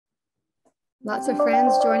Lots of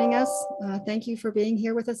friends joining us. Thank you for being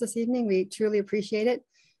here with us this evening. We truly appreciate it.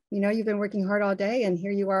 We know you've been working hard all day, and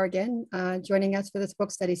here you are again joining us for this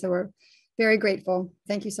book study. So we're very grateful.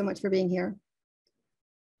 Thank you so much for being here.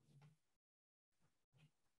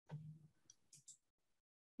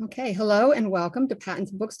 Okay, hello and welcome to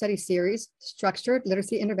Patton's book study series, Structured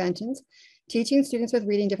Literacy Interventions, teaching students with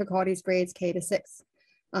reading difficulties grades K to 6.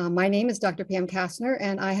 My name is Dr. Pam Kastner,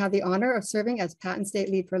 and I have the honor of serving as Patton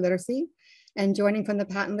State Lead for Literacy. And joining from the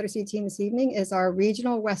Patton Literacy team this evening is our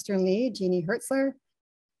Regional Western Lead, Jeannie Hertzler.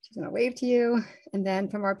 She's gonna wave to you. And then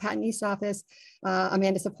from our Patton East office,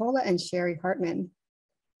 Amanda Sapola and Sherry Hartman.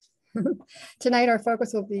 Tonight, our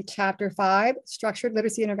focus will be Chapter 5, Structured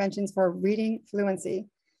Literacy Interventions for Reading Fluency.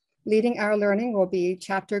 Leading our learning will be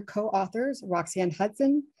chapter co-authors Roxanne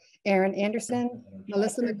Hudson, Erin Anderson,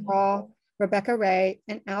 Melissa McGraw, Rebecca Ray,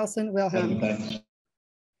 and Alison Wilhelm.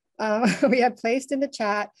 We have placed in the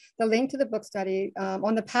chat the link to the book study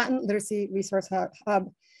on the Patton Literacy Resource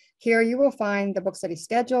Hub. Here you will find the book study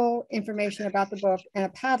schedule, information about the book, and a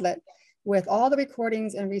Padlet with all the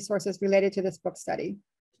recordings and resources related to this book study.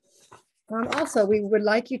 Also, we would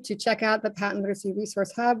like you to check out the Patton Literacy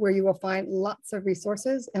Resource Hub, where you will find lots of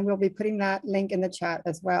resources, and we'll be putting that link in the chat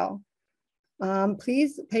as well.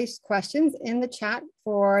 Please paste questions in the chat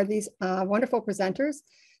for these wonderful presenters.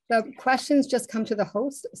 The questions just come to the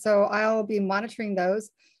host, so I'll be monitoring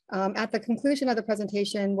those. At the conclusion of the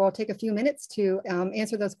presentation, we'll take a few minutes to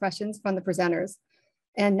answer those questions from the presenters.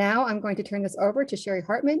 And now I'm going to turn this over to Sherry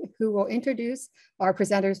Hartman, who will introduce our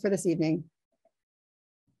presenters for this evening.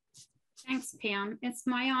 Thanks, Pam. It's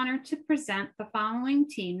my honor to present the following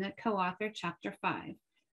team that co-authored Chapter 5.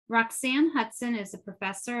 Roxanne Hudson is a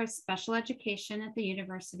professor of special education at the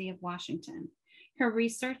University of Washington. Her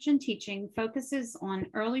research and teaching focuses on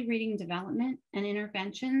early reading development and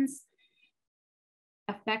interventions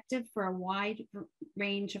effective for a wide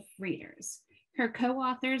range of readers. Her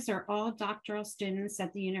co-authors are all doctoral students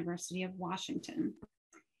at the University of Washington.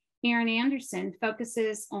 Erin Anderson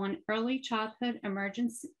focuses on early childhood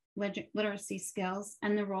emergency literacy skills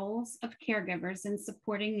and the roles of caregivers in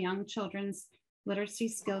supporting young children's literacy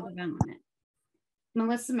skill development.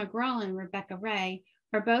 Melissa McGraw and Rebecca Ray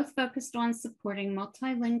are both focused on supporting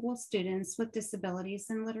multilingual students with disabilities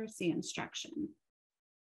in literacy instruction.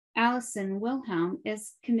 Alison Wilhelm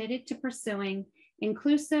is committed to pursuing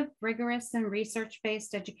inclusive, rigorous, and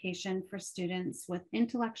research-based education for students with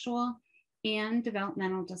intellectual and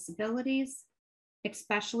developmental disabilities,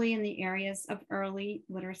 especially in the areas of early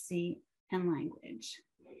literacy and language.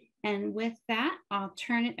 And with that, I'll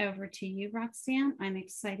turn it over to you, Roxanne. I'm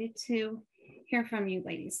excited to hear from you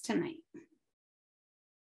ladies tonight.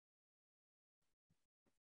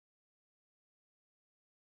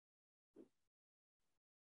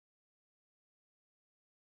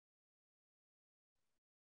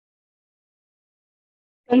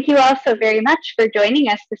 Thank you all so very much for joining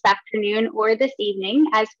us this afternoon or this evening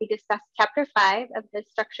as we discuss Chapter 5 of the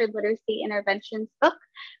Structured Literacy Interventions book,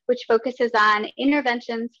 which focuses on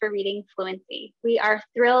interventions for reading fluency. We are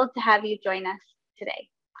thrilled to have you join us today.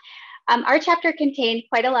 Our chapter contained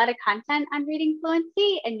quite a lot of content on reading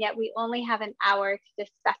fluency, and yet we only have an hour to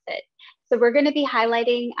discuss it. So we're going to be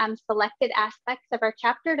highlighting selected aspects of our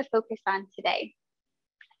chapter to focus on today.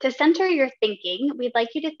 To center your thinking, we'd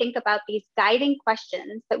like you to think about these guiding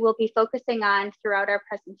questions that we'll be focusing on throughout our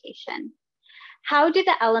presentation. How do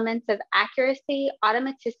the elements of accuracy,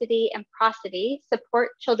 automaticity, and prosody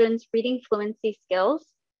support children's reading fluency skills?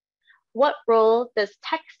 What role does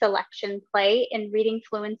text selection play in reading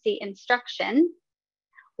fluency instruction?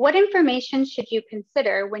 What information should you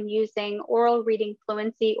consider when using oral reading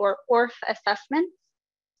fluency or ORF assessments?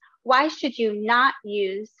 Why should you not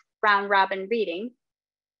use round robin reading?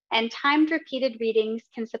 And timed repeated readings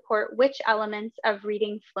can support which elements of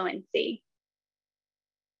reading fluency?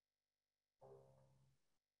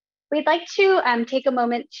 We'd like to take a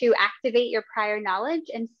moment to activate your prior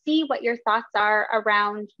knowledge and see what your thoughts are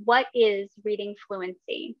around what is reading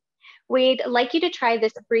fluency. We'd like you to try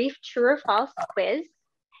this brief true or false quiz.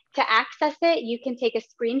 To access it, you can take a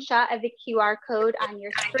screenshot of the QR code on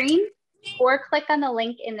your screen or click on the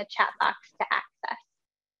link in the chat box to access.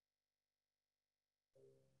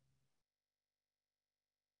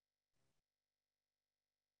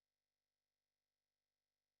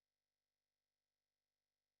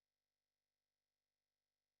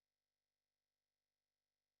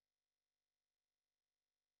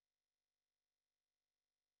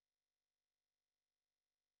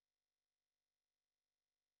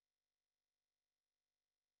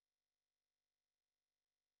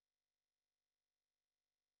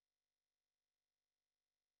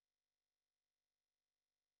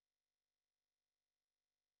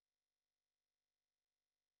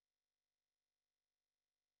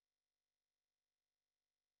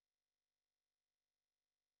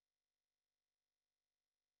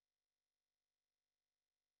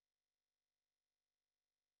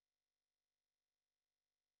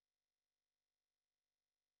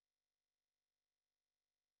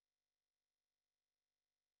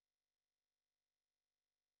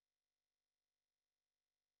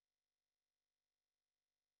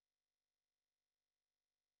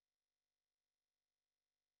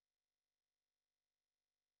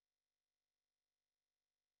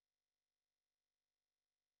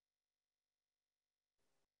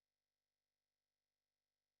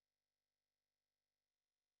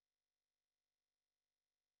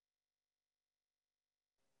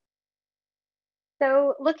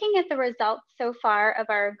 So looking at the results so far of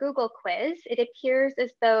our Google quiz, it appears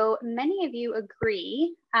as though many of you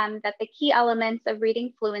agree that the key elements of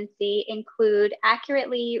reading fluency include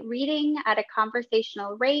accurately reading at a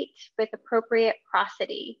conversational rate with appropriate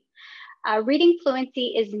prosody. Reading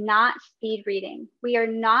fluency is not speed reading. We are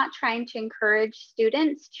not trying to encourage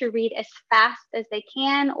students to read as fast as they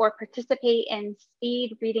can or participate in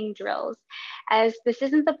speed reading drills, as this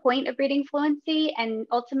isn't the point of reading fluency and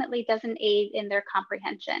ultimately doesn't aid in their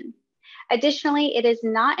comprehension. Additionally, it is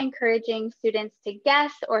not encouraging students to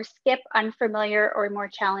guess or skip unfamiliar or more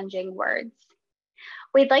challenging words.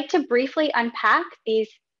 We'd like to briefly unpack these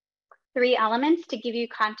three elements to give you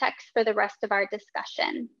context for the rest of our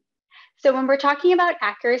discussion. So when we're talking about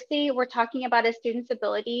accuracy, we're talking about a student's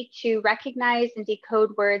ability to recognize and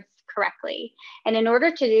decode words correctly. And in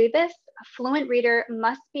order to do this, a fluent reader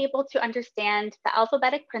must be able to understand the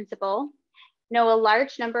alphabetic principle, know a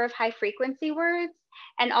large number of high frequency words,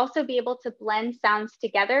 and also be able to blend sounds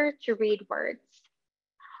together to read words.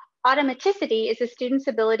 Automaticity is a student's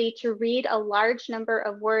ability to read a large number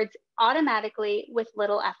of words automatically with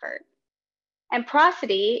little effort. And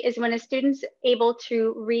prosody is when a student's able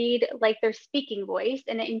to read like their speaking voice,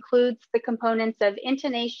 and it includes the components of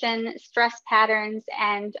intonation, stress patterns,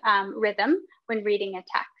 and rhythm when reading a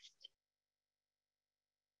text.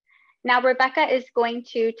 Now, Rebecca is going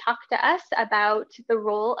to talk to us about the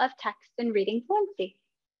role of text in reading fluency.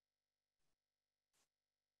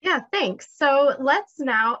 Yeah, thanks. So let's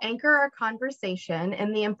now anchor our conversation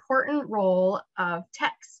in the important role of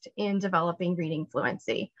text in developing reading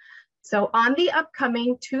fluency. So on the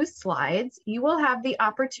upcoming 2 slides, you will have the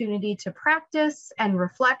opportunity to practice and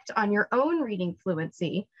reflect on your own reading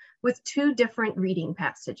fluency with 2 different reading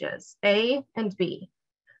passages, A and B.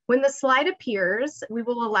 When the slide appears, we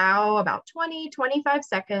will allow about 20-25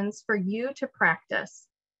 seconds for you to practice.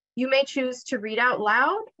 You may choose to read out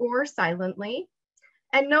loud or silently.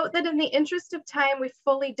 And note that in the interest of time, we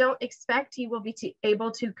fully don't expect you will be able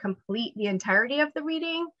to complete the entirety of the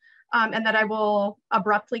reading. And that I will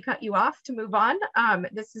abruptly cut you off to move on.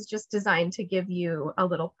 This is just designed to give you a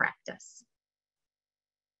little practice.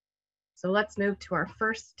 So let's move to our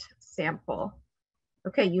first sample.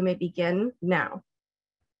 Okay, you may begin now.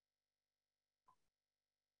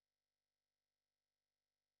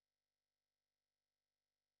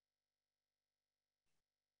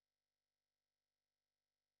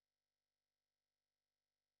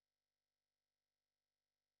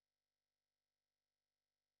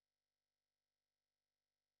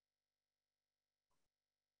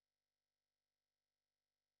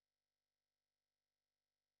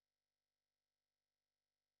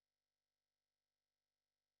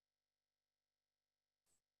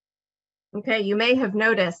 Okay, you may have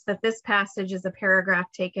noticed that this passage is a paragraph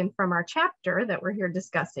taken from our chapter that we're here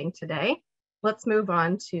discussing today. Let's move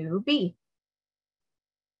on to B.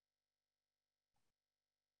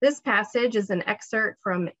 This passage is an excerpt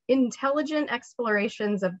from Intelligent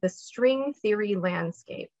Explorations of the String Theory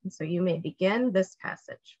Landscape. And so you may begin this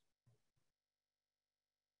passage.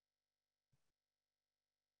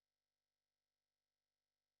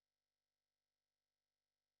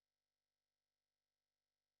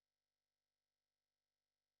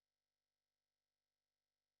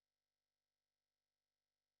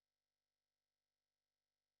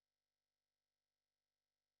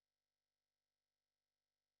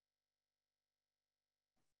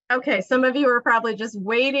 Okay, some of you are probably just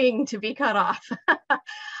waiting to be cut off.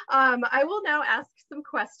 I will now ask some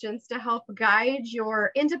questions to help guide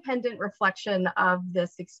your independent reflection of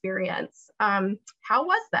this experience. How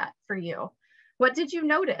was that for you? What did you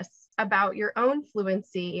notice about your own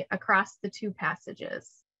fluency across the 2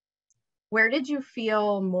 passages? Where did you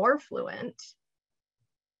feel more fluent,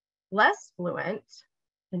 less fluent,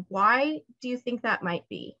 and why do you think that might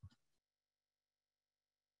be?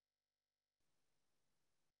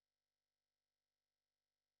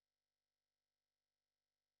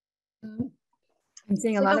 I'm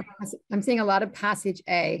seeing a lot of passage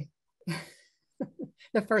A,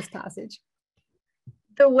 the first passage.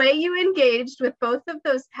 The way you engaged with both of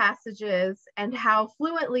those passages and how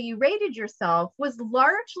fluently you rated yourself was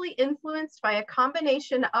largely influenced by a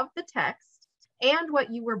combination of the text and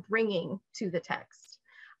what you were bringing to the text.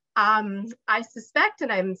 I suspect,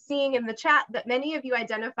 and I'm seeing in the chat, that many of you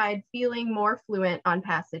identified feeling more fluent on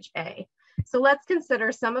passage A. So let's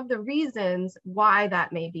consider some of the reasons why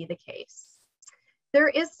that may be the case. There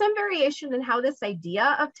is some variation in how this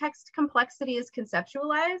idea of text complexity is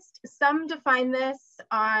conceptualized. Some define this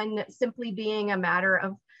on simply being a matter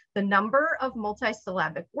of the number of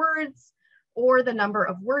multisyllabic words or the number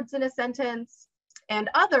of words in a sentence. And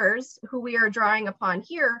others, who we are drawing upon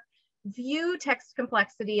here, view text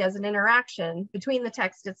complexity as an interaction between the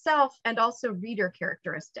text itself and also reader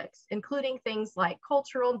characteristics, including things like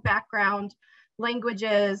cultural background,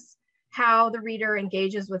 languages, how the reader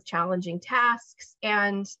engages with challenging tasks,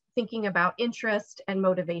 and thinking about interest and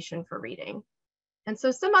motivation for reading. And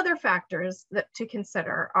so some other factors to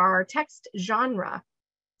consider are text genre.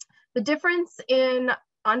 The difference in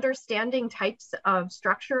understanding types of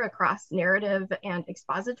structure across narrative and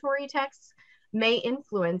expository texts may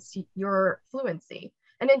influence your fluency.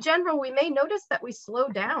 And in general, we may notice that we slow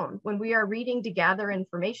down when we are reading to gather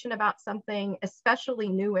information about something, especially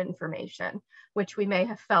new information, which we may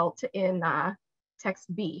have felt in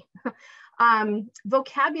text B.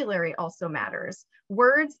 Vocabulary also matters.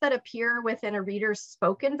 Words that appear within a reader's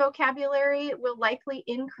spoken vocabulary will likely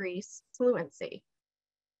increase fluency.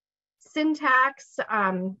 Syntax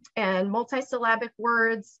and multisyllabic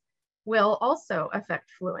words will also affect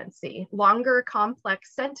fluency. Longer,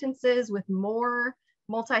 complex sentences with more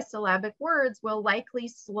multisyllabic words will likely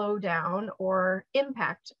slow down or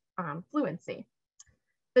impact fluency.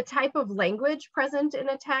 The type of language present in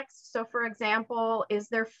a text, so for example, is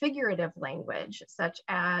there figurative language, such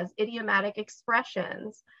as idiomatic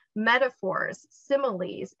expressions, metaphors,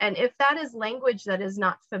 similes, and if that is language that is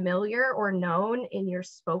not familiar or known in your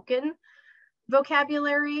spoken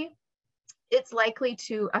vocabulary, it's likely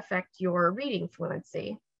to affect your reading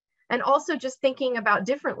fluency. And also just thinking about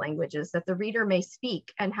different languages that the reader may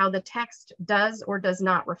speak and how the text does or does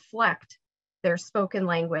not reflect their spoken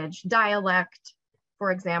language, dialect,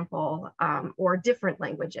 for example, or different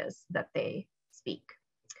languages that they speak.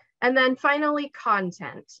 And then finally,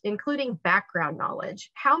 content, including background knowledge.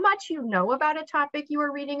 How much you know about a topic you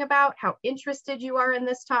are reading about, how interested you are in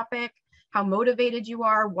this topic, how motivated you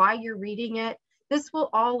are, why you're reading it. This will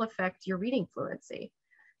all affect your reading fluency.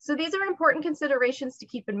 So these are important considerations to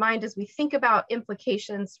keep in mind as we think about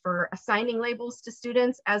implications for assigning labels to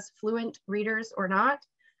students as fluent readers or not,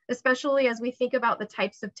 especially as we think about the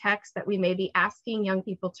types of text that we may be asking young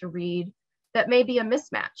people to read that may be a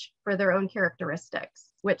mismatch for their own characteristics,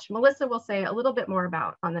 which Melissa will say a little bit more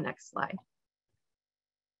about on the next slide.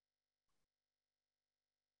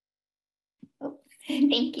 Oh,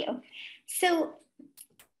 thank you. So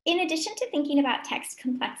in addition to thinking about text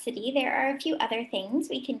complexity, there are a few other things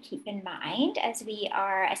we can keep in mind as we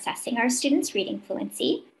are assessing our students' reading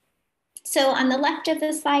fluency. So on the left of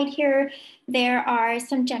the slide here, there are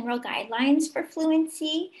some general guidelines for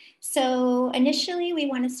fluency. So initially, we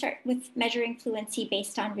want to start with measuring fluency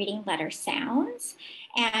based on reading letter sounds.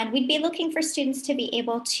 And we'd be looking for students to be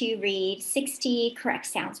able to read 60 correct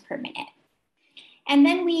sounds per minute. And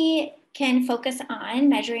then we can focus on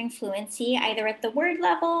measuring fluency either at the word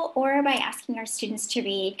level or by asking our students to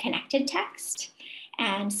read connected text.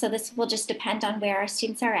 And so this will just depend on where our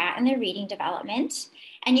students are at in their reading development.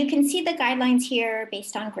 And you can see the guidelines here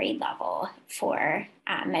based on grade level for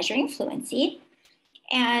measuring fluency.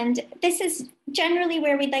 And this is generally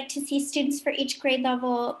where we'd like to see students for each grade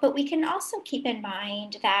level, but we can also keep in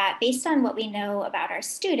mind that based on what we know about our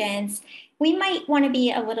students, we might want to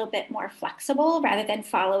be a little bit more flexible rather than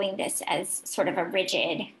following this as sort of a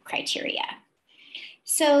rigid criteria.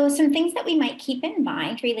 So some things that we might keep in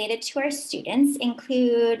mind related to our students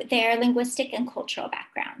include their linguistic and cultural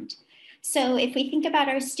background. So if we think about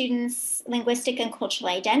our students' linguistic and cultural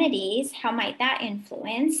identities, how might that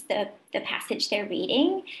influence the passage they're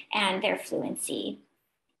reading and their fluency?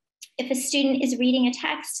 If a student is reading a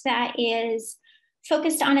text that is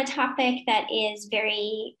focused on a topic that is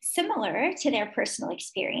very similar to their personal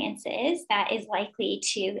experiences, that is likely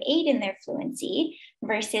to aid in their fluency,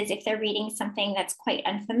 versus if they're reading something that's quite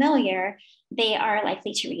unfamiliar, they are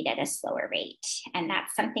likely to read at a slower rate. And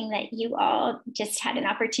that's something that you all just had an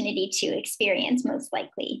opportunity to experience most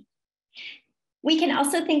likely. We can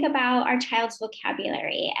also think about our child's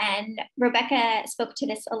vocabulary. And Rebecca spoke to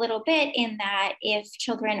this a little bit in that if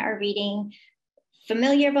children are reading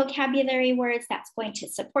familiar vocabulary words, that's going to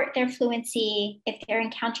support their fluency. If they're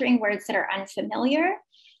encountering words that are unfamiliar,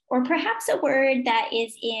 or perhaps a word that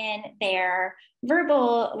is in their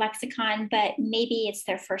verbal lexicon, but maybe it's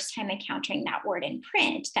their first time encountering that word in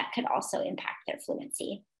print, that could also impact their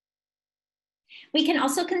fluency. We can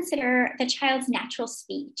also consider the child's natural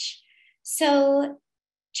speech. So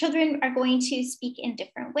children are going to speak in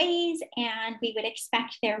different ways, and we would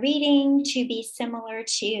expect their reading to be similar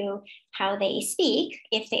to how they speak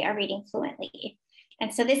if they are reading fluently.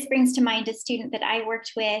 And so this brings to mind a student that I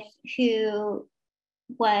worked with who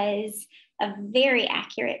was a very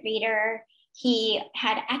accurate reader. He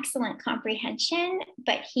had excellent comprehension,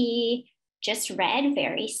 but he just read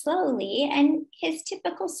very slowly. And his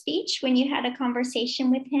typical speech, when you had a conversation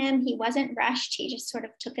with him, he wasn't rushed. He just sort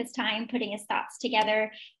of took his time putting his thoughts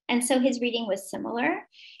together. And so his reading was similar.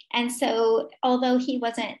 And so although he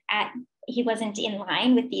wasn't in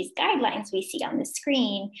line with these guidelines we see on the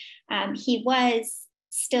screen, he was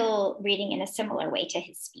still reading in a similar way to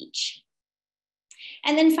his speech.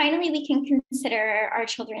 And then finally, we can consider our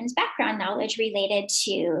children's background knowledge related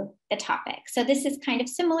to the topic. So this is kind of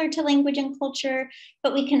similar to language and culture,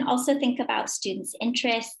 but we can also think about students'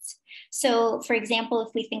 interests. So for example,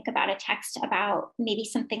 if we think about a text about maybe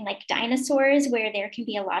something like dinosaurs, where there can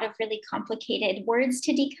be a lot of really complicated words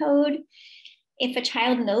to decode, if a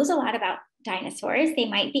child knows a lot about dinosaurs, they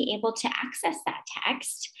might be able to access that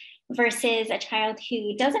text, versus a child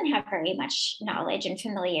who doesn't have very much knowledge and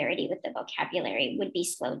familiarity with the vocabulary would be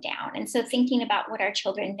slowed down. And so thinking about what our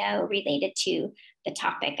children know related to the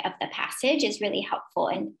topic of the passage is really helpful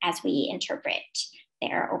as we interpret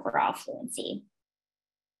their overall fluency.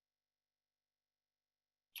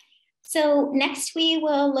 So next we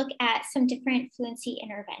will look at some different fluency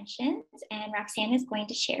interventions, and Roxanne is going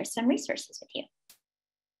to share some resources with you.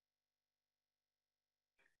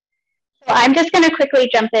 So I'm just going to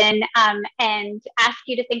quickly jump in and ask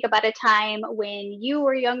you to think about a time when you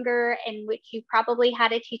were younger in which you probably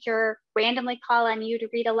had a teacher randomly call on you to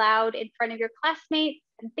read aloud in front of your classmates,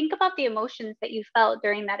 and think about the emotions that you felt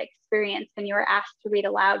during that experience when you were asked to read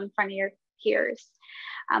aloud in front of your peers.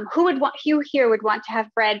 Who here would want to have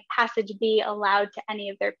read passage B aloud to any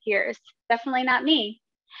of their peers? Definitely not me.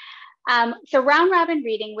 So round robin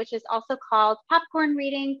reading, which is also called popcorn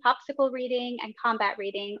reading, popsicle reading, and combat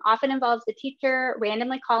reading, often involves the teacher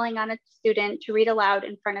randomly calling on a student to read aloud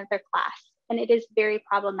in front of their class, and it is very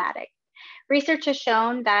problematic. Research has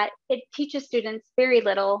shown that it teaches students very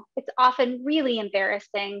little. It's often really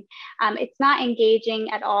embarrassing. It's not engaging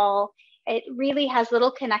at all. It really has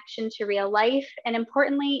little connection to real life. And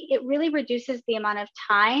importantly, it really reduces the amount of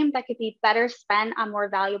time that could be better spent on more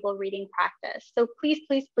valuable reading practice. So please,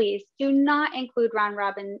 please, please do not include round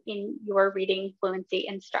robin in your reading fluency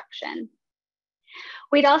instruction.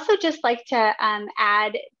 We'd also just like to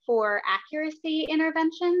add for accuracy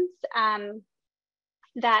interventions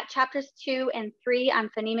that chapters 2 and 3 on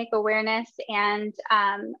phonemic awareness and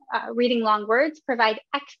reading long words provide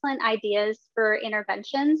excellent ideas for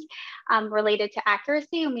interventions related to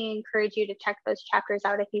accuracy, and we encourage you to check those chapters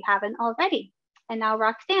out if you haven't already. And now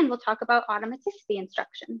Roxanne will talk about automaticity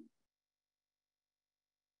instruction.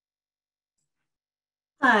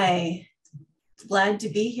 Hi, glad to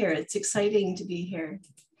be here. It's exciting to be here.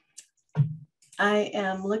 I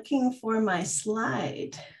am looking for my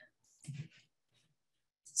slide.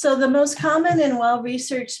 So the most common and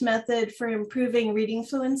well-researched method for improving reading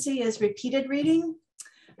fluency is repeated reading.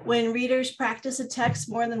 When readers practice a text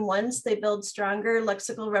more than once, they build stronger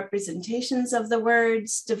lexical representations of the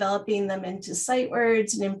words, developing them into sight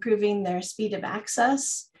words and improving their speed of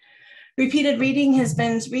access. Repeated reading has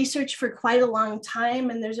been researched for quite a long time,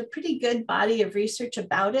 and there's a pretty good body of research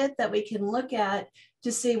about it that we can look at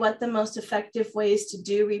to see what the most effective ways to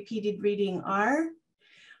do repeated reading are.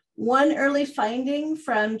 One early finding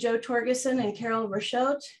from Joe Torgeson and Carol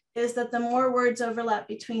Rochot is that the more words overlap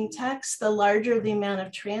between texts, the larger the amount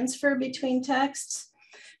of transfer between texts.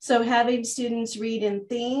 So having students read in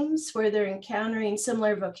themes where they're encountering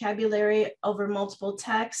similar vocabulary over multiple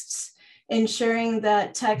texts, ensuring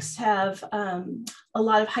that texts have a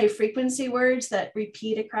lot of high frequency words that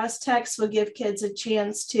repeat across texts will give kids a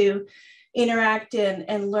chance to interact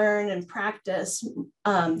and learn and practice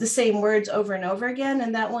the same words over and over again,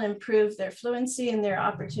 and that will improve their fluency and their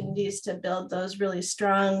opportunities to build those really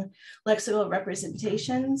strong lexical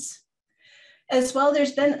representations. As well,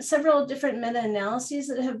 there's been several different meta-analyses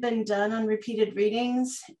that have been done on repeated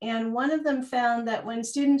readings, and one of them found that when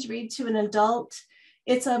students read to an adult,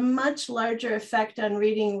 it's a much larger effect on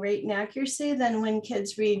reading rate and accuracy than when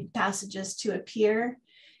kids read passages to a peer.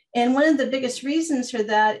 And one of the biggest reasons for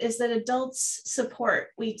that is that adults support,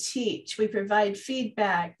 we teach, we provide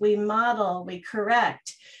feedback, we model, we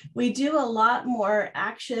correct. We do a lot more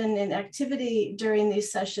action and activity during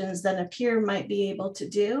these sessions than a peer might be able to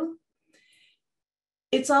do.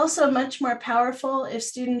 It's also much more powerful if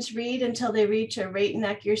students read until they reach a rate and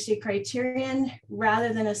accuracy criterion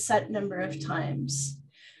rather than a set number of times.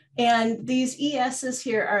 And these ESs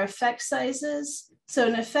here are effect sizes. So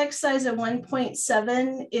an effect size of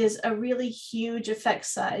 1.7 is a really huge effect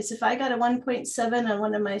size. If I got a 1.7 on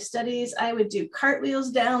one of my studies, I would do cartwheels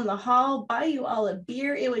down the hall, buy you all a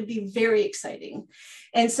beer. It would be very exciting.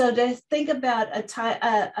 And so to think about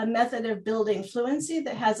a method of building fluency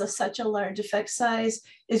that has such a large effect size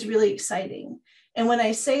is really exciting. And when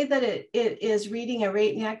I say that it is reading a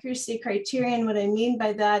rate and accuracy criterion, what I mean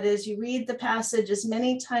by that is you read the passage as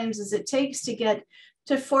many times as it takes to get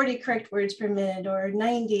to 40 correct words per minute or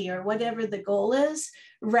 90 or whatever the goal is,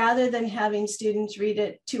 rather than having students read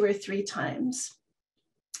it 2 or 3 times.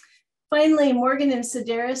 Finally, Morgan and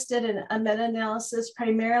Sedaris did a meta-analysis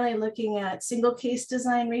primarily looking at single case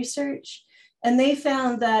design research. And they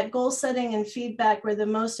found that goal setting and feedback were the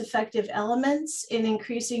most effective elements in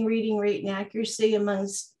increasing reading rate and accuracy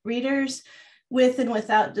amongst readers with and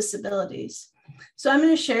without disabilities. So I'm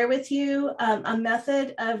going to share with you a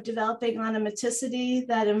method of developing automaticity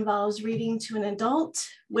that involves reading to an adult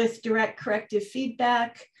with direct corrective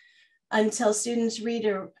feedback until students read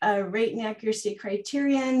a rate and accuracy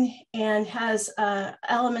criterion and has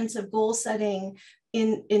elements of goal setting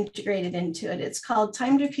integrated into it. It's called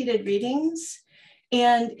timed repeated readings.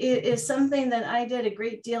 And it is something that I did a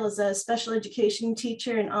great deal as a special education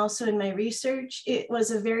teacher and also in my research. It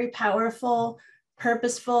was a very powerful,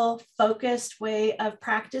 purposeful, focused way of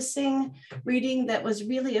practicing reading that was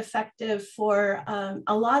really effective for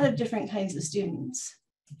a lot of different kinds of students.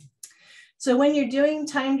 So when you're doing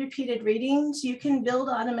timed repeated readings, you can build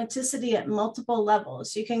automaticity at multiple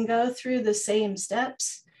levels. You can go through the same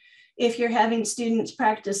steps. If you're having students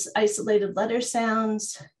practice isolated letter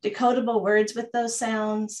sounds, decodable words with those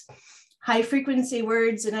sounds, high frequency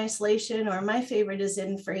words in isolation, or my favorite is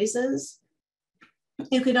in phrases.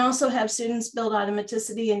 You can also have students build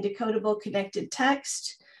automaticity in decodable connected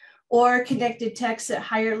text or connected text at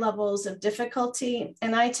higher levels of difficulty.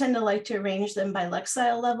 And I tend to like to arrange them by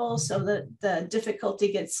lexile level so that the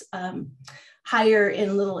difficulty gets higher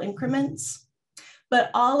in little increments. But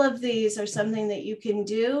all of these are something that you can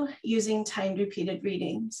do using timed repeated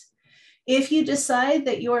readings. If you decide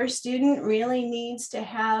that your student really needs to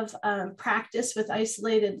have practice with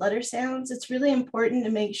isolated letter sounds, it's really important to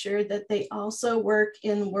make sure that they also work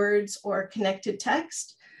in words or connected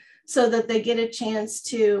text so that they get a chance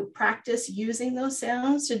to practice using those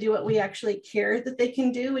sounds to do what we actually care that they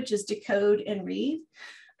can do, which is decode and read.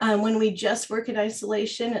 When we just work in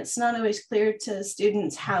isolation, it's not always clear to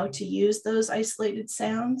students how to use those isolated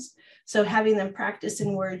sounds. So having them practice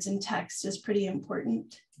in words and text is pretty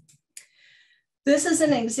important. This is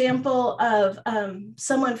an example of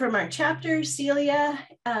someone from our chapter. Celia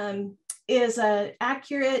is an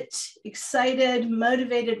accurate, excited,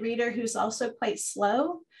 motivated reader who's also quite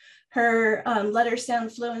slow. Her letter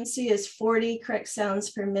sound fluency is 40 correct sounds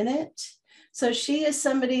per minute. So she is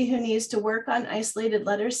somebody who needs to work on isolated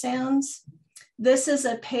letter sounds. This is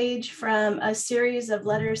a page from a series of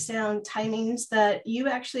letter sound timings that you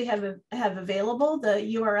actually have available,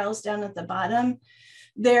 the URLs down at the bottom.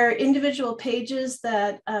 They're individual pages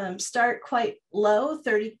that start quite low,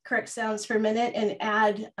 30 correct sounds per minute, and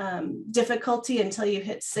add difficulty until you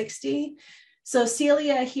hit 60. So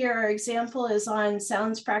Celia here, our example is on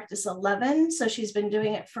sounds practice 11. So she's been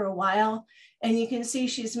doing it for a while. And you can see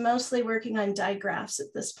she's mostly working on digraphs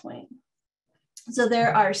at this point. So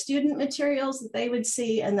there are student materials that they would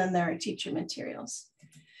see, and then there are teacher materials.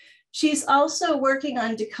 She's also working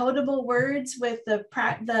on decodable words with the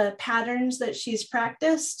patterns that she's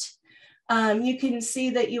practiced. You can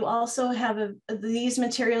see that you also have these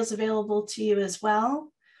materials available to you as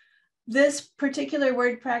well. This particular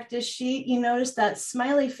word practice sheet, you notice that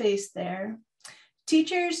smiley face there.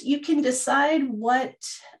 Teachers, you can decide what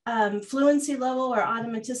fluency level or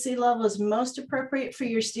automaticity level is most appropriate for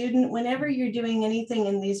your student whenever you're doing anything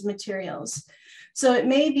in these materials. So it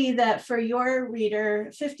may be that for your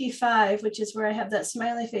reader, 55, which is where I have that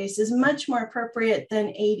smiley face, is much more appropriate than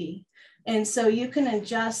 80. And so you can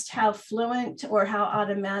adjust how fluent or how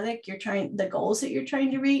automatic the goals that you're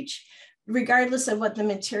trying to reach, regardless of what the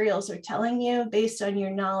materials are telling you, based on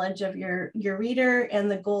your knowledge of your reader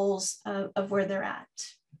and the goals of where they're at.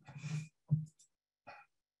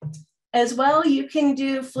 As well, you can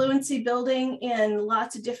do fluency building in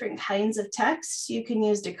lots of different kinds of texts. You can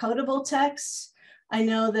use decodable texts. I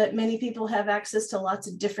know that many people have access to lots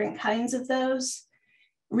of different kinds of those.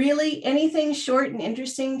 Really, anything short and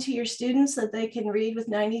interesting to your students that they can read with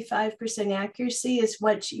 95% accuracy is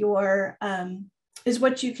what you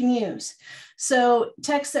can use. So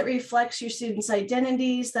text that reflects your students'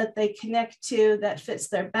 identities, that they connect to, that fits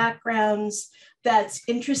their backgrounds, that's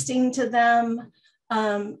interesting to them.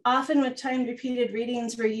 Often with timed repeated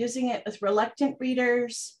readings, we're using it with reluctant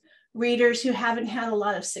readers, readers who haven't had a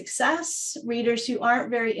lot of success, readers who aren't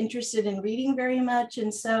very interested in reading very much.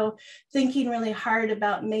 And so thinking really hard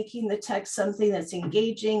about making the text something that's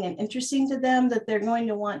engaging and interesting to them, that they're going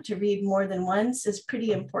to want to read more than once, is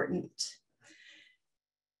pretty important.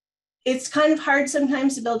 It's kind of hard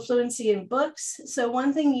sometimes to build fluency in books. So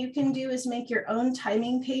one thing you can do is make your own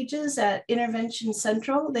timing pages at Intervention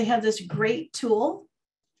Central. They have this great tool.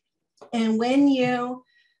 And when you,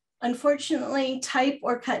 unfortunately, type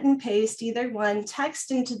or cut and paste either one text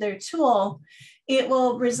into their tool, it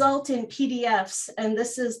will result in PDFs. And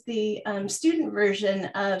this is the student version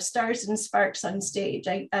of Stars and Sparks on Stage.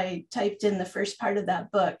 I typed in the first part of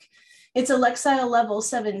that book. It's a Lexile level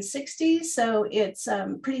 760, so it's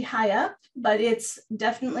pretty high up, but it's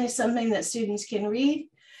definitely something that students can read.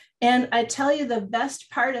 And I tell you, the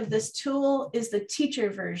best part of this tool is the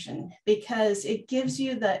teacher version, because it gives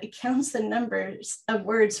you it counts the numbers of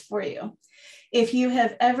words for you. If you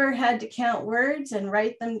have ever had to count words and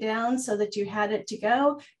write them down so that you had it to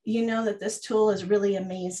go, you know that this tool is really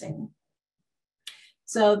amazing.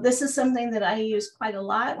 So this is something that I use quite a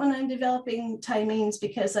lot when I'm developing timings,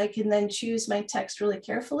 because I can then choose my text really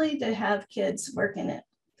carefully to have kids work in it.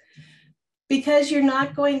 Because you're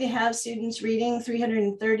not going to have students reading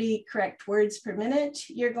 330 correct words per minute,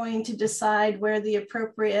 you're going to decide where the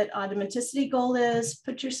appropriate automaticity goal is,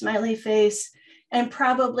 put your smiley face, and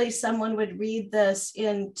probably someone would read this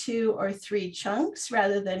in 2 or 3 chunks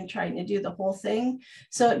rather than trying to do the whole thing.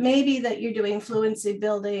 So it may be that you're doing fluency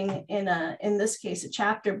building in this case, a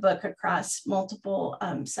chapter book across multiple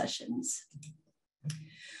sessions.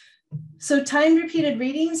 So timed repeated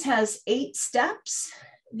readings has 8 steps.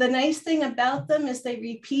 The nice thing about them is they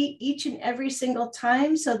repeat each and every single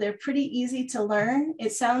time, so they're pretty easy to learn.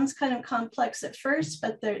 It sounds kind of complex at first,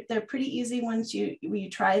 but they're pretty easy once you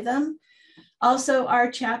try them. Also,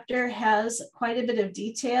 our chapter has quite a bit of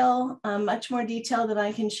detail, much more detail than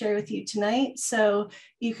I can share with you tonight. So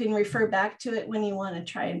you can refer back to it when you want to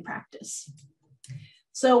try and practice.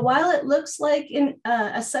 So while it looks like in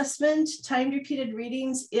assessment, timed repeated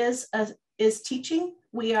readings is teaching.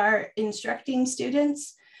 We are instructing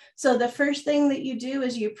students. So the first thing that you do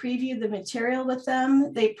is you preview the material with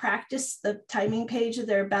them. They practice the timing page that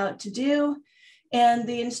they're about to do. And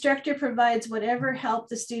the instructor provides whatever help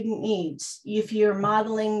the student needs. If you're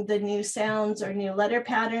modeling the new sounds or new letter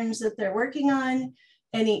patterns that they're working on,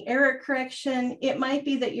 any error correction, it might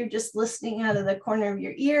be that you're just listening out of the corner of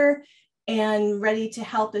your ear and ready to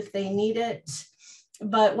help if they need it.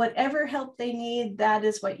 But whatever help they need, that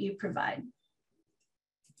is what you provide.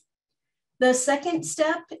 The second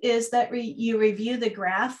step is that you review the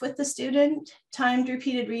graph with the student. Timed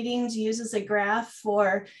repeated readings uses a graph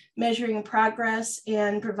for measuring progress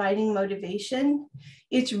and providing motivation.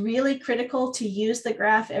 It's really critical to use the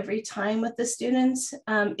graph every time with the students.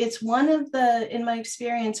 It's one of the, in my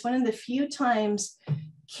experience, one of the few times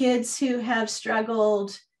kids who have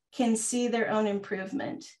struggled can see their own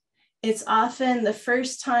improvement. It's often the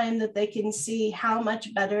first time that they can see how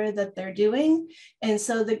much better that they're doing. And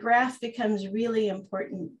so the graph becomes really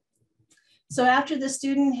important. So after the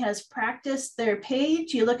student has practiced their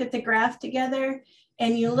page, you look at the graph together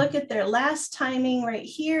and you look at their last timing right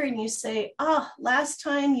here and you say, oh, last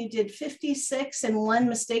time you did 56 and 1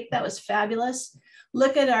 mistake. That was fabulous.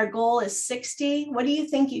 Look at our goal is 60. What do you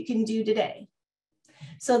think you can do today?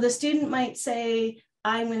 So the student might say,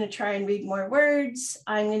 I'm going to try and read more words.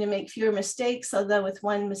 I'm going to make fewer mistakes, although with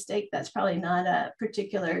 1 mistake, that's probably not a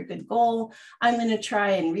particular good goal. I'm going to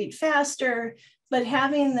try and read faster, but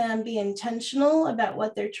having them be intentional about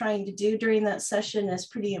what they're trying to do during that session is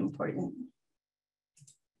pretty important.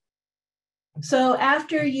 So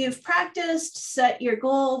after you've practiced, set your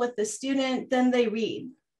goal with the student, then they read.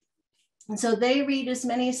 And so they read as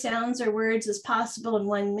many sounds or words as possible in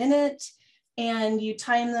 1 minute. And you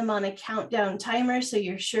time them on a countdown timer, so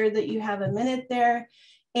you're sure that you have a minute there.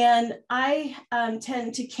 And I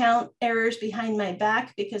tend to count errors behind my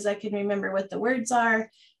back because I can remember what the words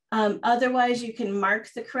are. Otherwise, you can mark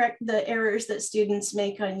the errors that students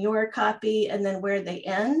make on your copy and then where they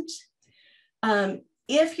end.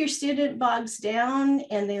 If your student bogs down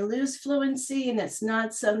and they lose fluency and it's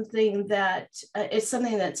not something that it's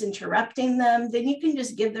something that's interrupting them, then you can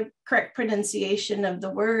just give the correct pronunciation of the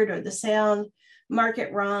word or the sound, mark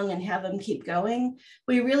it wrong and have them keep going.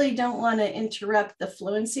 We really don't want to interrupt the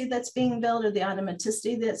fluency that's being built or the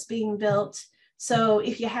automaticity that's being built. So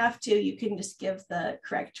if you have to, you can just give the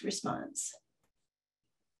correct response.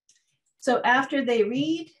 So after they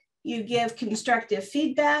read, you give constructive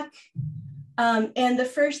feedback. And the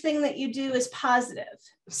first thing that you do is positive.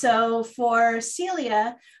 So for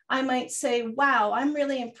Celia, I might say, wow, I'm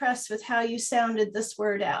really impressed with how you sounded this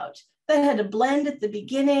word out. That had a blend at the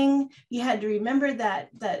beginning. You had to remember that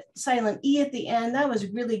silent E at the end. That was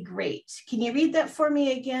really great. Can you read that for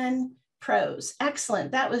me again? Prose.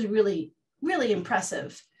 Excellent. That was really, really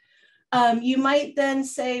impressive. You might then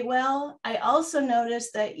say, well, I also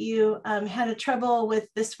noticed that you had a trouble with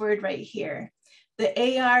this word right here.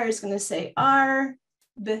 The AR is going to say R,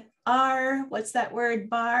 the R, what's that word,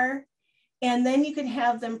 bar? And then you can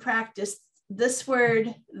have them practice this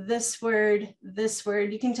word, this word, this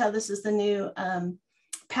word. You can tell this is the new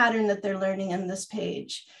pattern that they're learning in this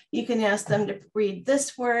page. You can ask them to read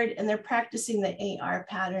this word, and they're practicing the AR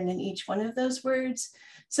pattern in each one of those words.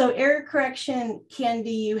 So error correction can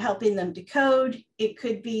be you helping them decode. It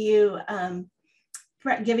could be you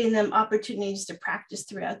giving them opportunities to practice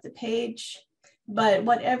throughout the page. But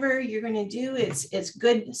whatever you're going to do, it's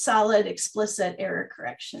good, solid, explicit error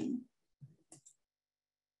correction.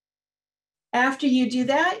 After you do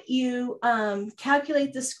that, you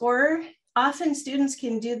calculate the score. Often students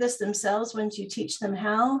can do this themselves once you teach them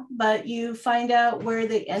how, but you find out where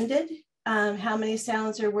they ended, how many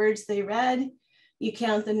sounds or words they read. You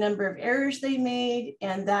count the number of errors they made,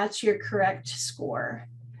 and that's your correct score.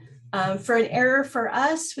 For an error for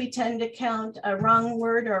us, we tend to count a wrong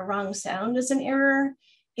word or a wrong sound as an error.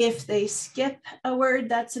 If they skip a word,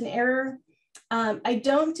 that's an error. I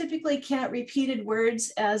don't typically count repeated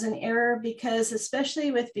words as an error because,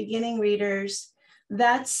 especially with beginning readers,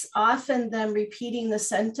 that's often them repeating the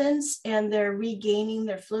sentence and they're regaining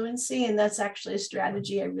their fluency. And that's actually a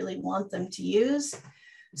strategy I really want them to use.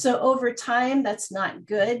 So over time, that's not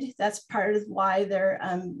good. That's part of why they're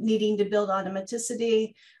needing to build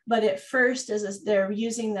automaticity. But at first, as they're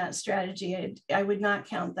using that strategy, I would not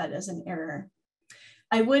count that as an error.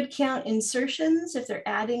 I would count insertions if they're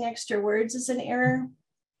adding extra words as an error.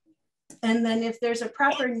 And then if there's a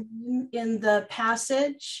proper name in the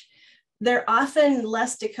passage, they're often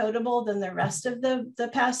less decodable than the rest of the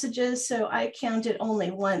passages. So I count it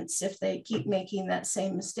only once if they keep making that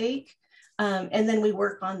same mistake. And then we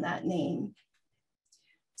work on that name.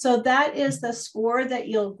 So that is the score that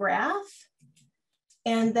you'll graph.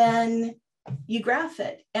 And then you graph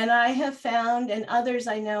it. And I have found, and others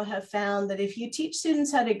I know have found, that if you teach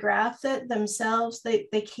students how to graph it themselves, they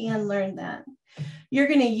can learn that. You're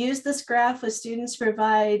going to use this graph with students to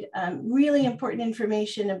provide really important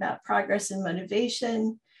information about progress and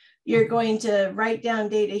motivation. You're going to write down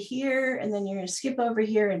data here, and then you're going to skip over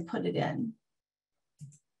here and put it in.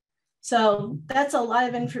 So that's a lot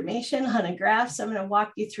of information on a graph. So I'm going to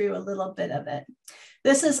walk you through a little bit of it.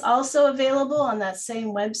 This is also available on that same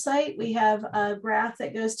website. We have a graph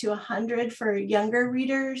that goes to 100 for younger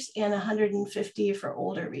readers and 150 for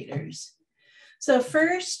older readers. So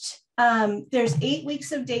first, there's 8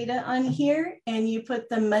 weeks of data on here, and you put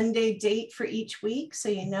the Monday date for each week so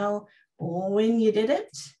you know when you did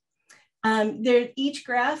it. Each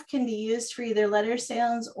graph can be used for either letter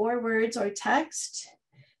sounds or words or text.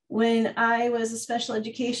 When I was a special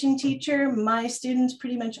education teacher, my students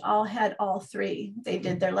pretty much all had all three. They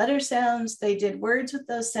did their letter sounds, they did words with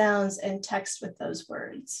those sounds, and text with those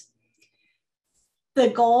words. The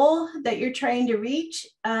goal that you're trying to reach,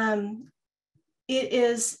 it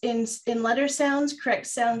is in letter sounds, correct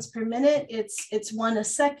sounds per minute. It's 1 a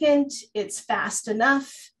second, it's fast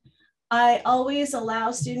enough. I always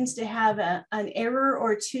allow students to have an error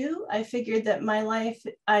or two. I figured that my life,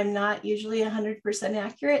 I'm not usually 100%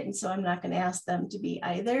 accurate, and so I'm not going to ask them to be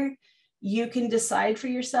either. You can decide for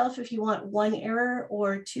yourself if you want 1 error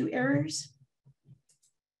or 2 errors.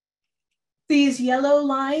 These yellow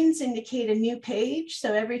lines indicate a new page.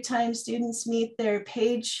 So every time students meet their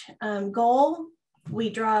page goal, we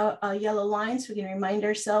draw a yellow line so we can remind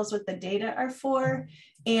ourselves what the data are for.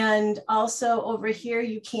 And also over here,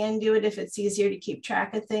 you can do it if it's easier to keep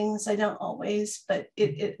track of things. I don't always, but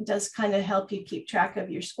it does kind of help you keep track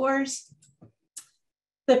of your scores.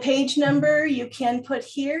 The page number you can put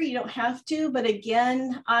here, you don't have to, but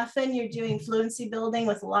again, often you're doing fluency building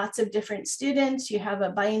with lots of different students. You have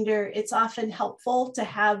a binder. It's often helpful to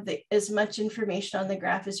have as much information on the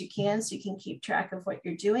graph as you can so you can keep track of what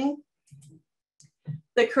you're doing.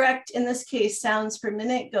 The correct, in this case, sounds per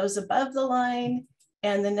minute goes above the line,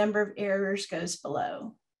 and the number of errors goes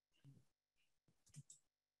below.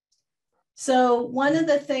 So one of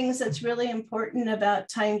the things that's really important about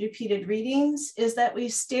timed repeated readings is that we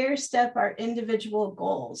stair step our individual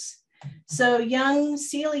goals. So young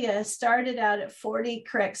Celia started out at 40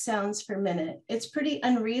 correct sounds per minute. It's pretty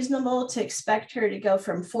unreasonable to expect her to go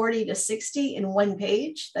from 40 to 60 in 1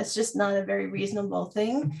 page. That's just not a very reasonable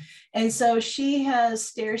thing. And so she has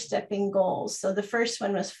stair stepping goals. So the first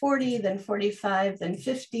one was 40, then 45, then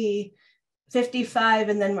 50, 55,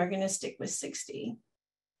 and then we're going to stick with 60.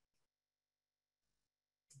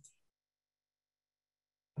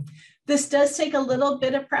 This does take a little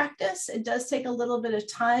bit of practice. It does take a little bit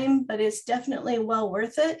of time, but it's definitely well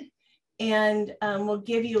worth it. and will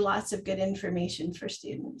give you lots of good information for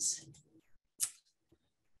students.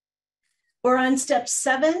 We're on step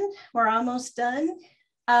 7. We're almost done.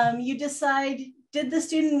 You decide, did the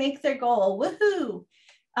student make their goal? Woohoo!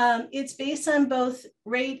 It's based on both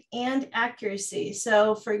rate and accuracy.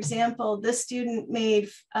 So for example, this student made,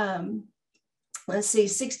 let's see,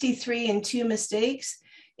 63 and 2 mistakes.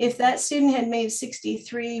 If that student had made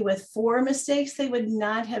 63 with 4 mistakes, they would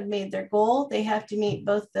not have made their goal. They have to meet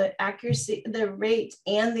both the accuracy, the rate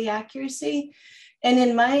and the accuracy. And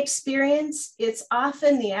in my experience, it's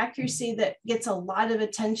often the accuracy that gets a lot of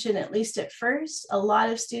attention, at least at first. A lot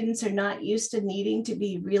of students are not used to needing to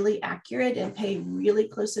be really accurate and pay really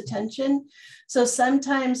close attention. So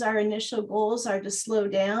sometimes our initial goals are to slow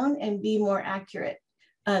down and be more accurate,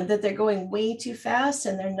 that they're going way too fast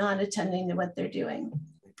and they're not attending to what they're doing.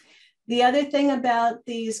 The other thing about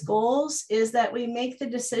these goals is that we make the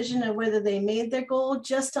decision of whether they made their goal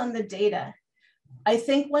just on the data. I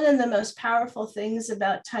think one of the most powerful things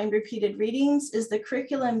about timed repeated readings is the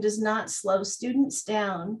curriculum does not slow students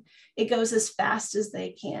down. It goes as fast as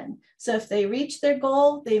they can. So if they reach their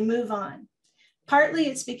goal, they move on. Partly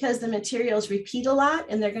it's because the materials repeat a lot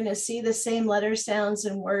and they're going to see the same letter sounds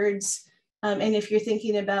and words. And if you're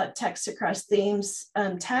thinking about text across themes,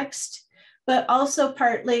 text, but also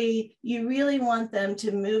partly you really want them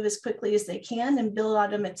to move as quickly as they can and build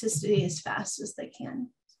automaticity as fast as they can.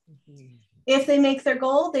 If they make their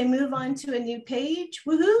goal, they move on to a new page,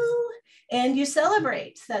 woohoo, and you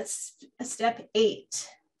celebrate. That's step 8.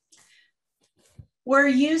 We're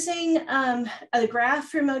using a graph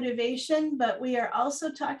for motivation, but we are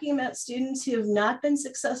also talking about students who have not been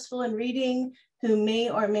successful in reading, who may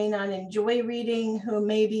or may not enjoy reading, who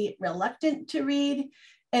may be reluctant to read.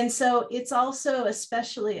 And so it's also,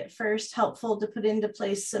 especially at first, helpful to put into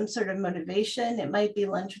place some sort of motivation. It might be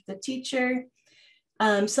lunch with the teacher.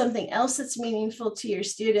 Something else that's meaningful to your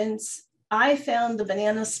students. I found the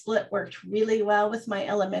banana split worked really well with my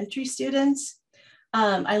elementary students.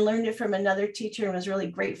 I learned it from another teacher and was really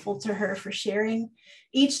grateful to her for sharing.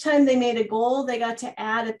 Each time they made a goal, they got to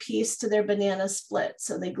add a piece to their banana split.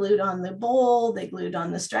 So they glued on the bowl, they glued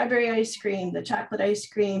on the strawberry ice cream, the chocolate ice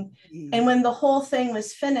cream. And when the whole thing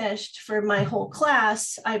was finished for my whole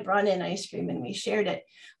class, I brought in ice cream and we shared it.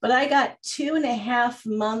 But I got 2.5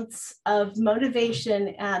 months of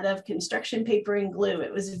motivation out of construction paper and glue.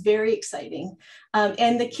 It was very exciting.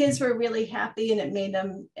 And the kids were really happy and it made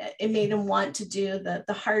them want to do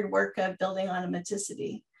the hard work of building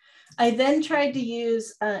automaticity. I then tried to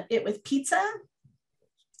use it with pizza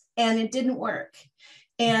and it didn't work.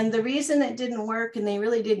 And the reason it didn't work, and they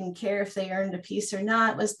really didn't care if they earned a piece or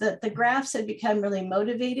not, was that the graphs had become really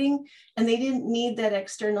motivating and they didn't need that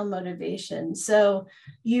external motivation. So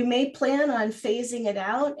you may plan on phasing it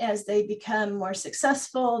out as they become more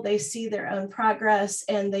successful, they see their own progress,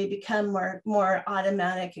 and they become more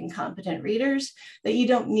automatic and competent readers, that you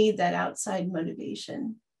don't need that outside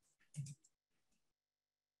motivation.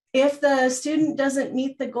 If the student doesn't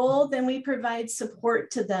meet the goal, then we provide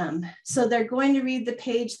support to them. So they're going to read the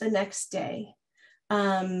page the next day.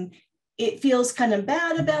 It feels kind of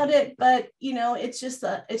bad about it, but you know, it's just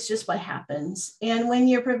what happens. And when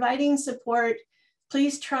you're providing support,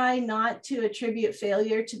 please try not to attribute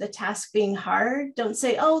failure to the task being hard. Don't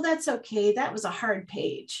say, oh, that's okay, that was a hard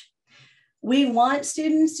page. We want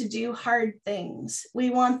students to do hard things. We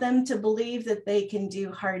want them to believe that they can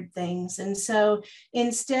do hard things. And so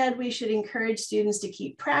instead, we should encourage students to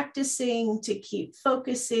keep practicing, to keep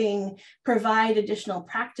focusing, provide additional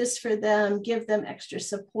practice for them, give them extra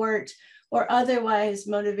support, or otherwise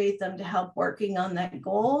motivate them to help working on that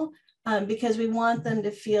goal, because we want them to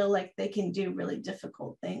feel like they can do really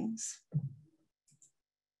difficult things.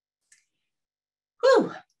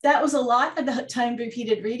 Whew. That was a lot about timed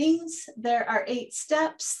repeated readings. There are 8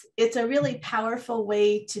 steps. It's a really powerful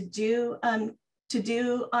way to do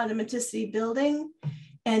automaticity building.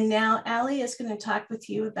 And now Allie is going to talk with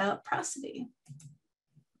you about prosody.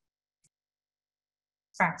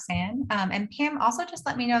 Roxanne. And Pam also just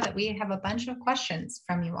let me know that we have a bunch of questions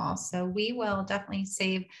from you all. So we will definitely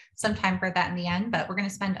save some time for that in the end, but we're going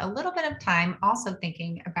to spend a little bit of time also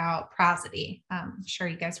thinking about prosody. I'm sure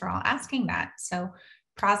you guys were all asking that. So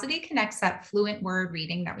prosody connects that fluent word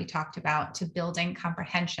reading that we talked about to building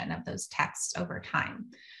comprehension of those texts over time.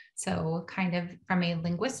 So kind of from a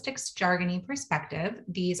linguistics jargony perspective,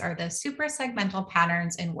 these are the suprasegmental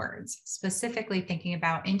patterns in words, specifically thinking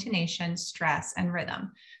about intonation, stress, and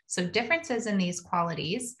rhythm. So differences in these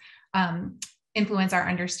qualities influence our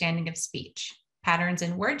understanding of speech. Patterns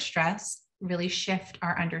in word stress really shift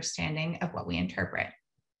our understanding of what we interpret.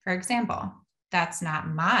 For example, that's not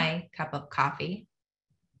my cup of coffee.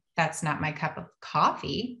 That's not my cup of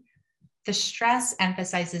coffee. The stress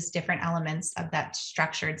emphasizes different elements of that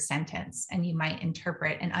structured sentence, and you might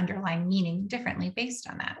interpret an underlying meaning differently based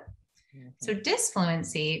on that. So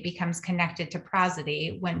disfluency becomes connected to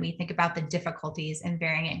prosody when we think about the difficulties in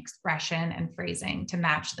varying expression and phrasing to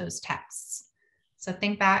match those texts. So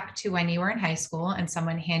think back to when you were in high school and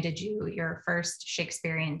someone handed you your first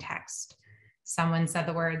Shakespearean text. Someone said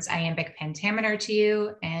the words iambic pentameter to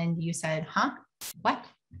you and you said, huh, what?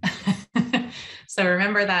 So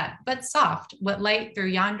remember that, but soft, what light through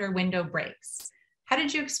yonder window breaks. How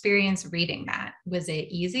did you experience reading that? Was it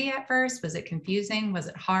easy at first? Was it confusing? Was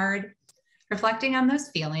it hard? Reflecting on those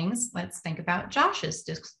feelings, let's think about Josh's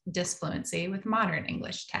disfluency with modern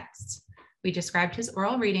English texts. We described his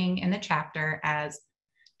oral reading in the chapter as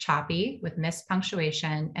choppy with missed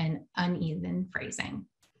punctuation and uneven phrasing.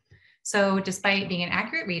 So despite being an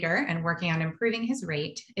accurate reader and working on improving his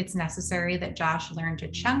rate, it's necessary that Josh learn to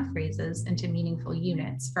chunk phrases into meaningful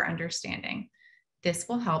units for understanding. This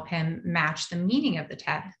will help him match the meaning of the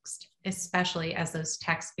text, especially as those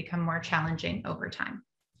texts become more challenging over time.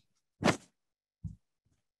 Okay,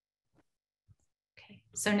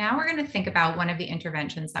 so now we're going to think about one of the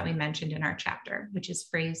interventions that we mentioned in our chapter, which is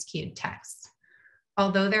phrase-cued texts.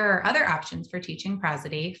 Although there are other options for teaching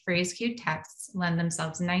prosody, phrase-cued texts lend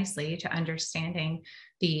themselves nicely to understanding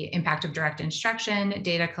the impact of direct instruction,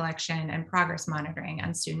 data collection, and progress monitoring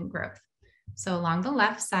on student growth. So along the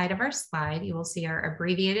left side of our slide, you will see our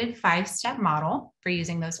abbreviated 5-step model for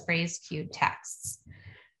using those phrase-cued texts.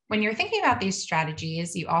 When you're thinking about these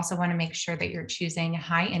strategies, you also want to make sure that you're choosing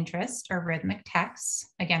high interest or rhythmic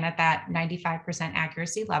texts, again, at that 95%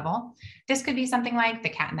 accuracy level. This could be something like The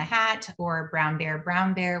Cat in the Hat or Brown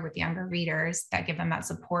Bear with younger readers that give them that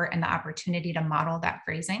support and the opportunity to model that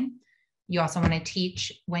phrasing. You also want to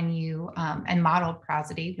teach when you, and model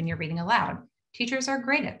prosody when you're reading aloud. Teachers are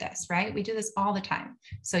great at this, right? We do this all the time.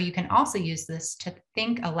 So you can also use this to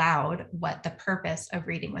think aloud what the purpose of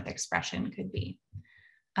reading with expression could be.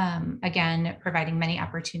 Again, providing many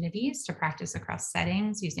opportunities to practice across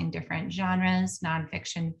settings using different genres,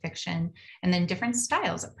 nonfiction, fiction, and then different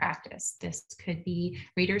styles of practice. This could be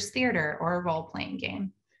reader's theater or a role-playing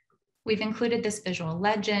game. We've included this visual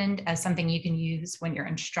legend as something you can use when you're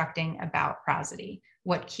instructing about prosody.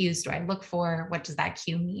 What cues do I look for? What does that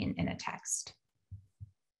cue mean in a text?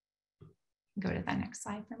 Go to the next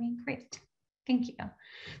slide for me. Great. Thank you.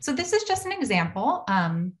 So this is just an example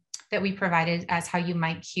that we provided as how you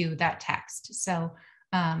might cue that text. So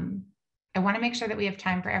I want to make sure that we have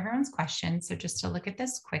time for everyone's questions. So just to look at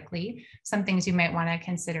this quickly, some things you might want to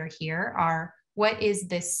consider here are, what is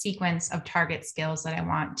this sequence of target skills that I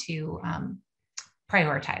want to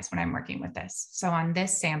prioritize when I'm working with this? So on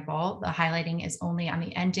this sample, the highlighting is only on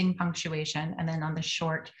the ending punctuation and then on the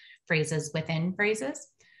short phrases within phrases.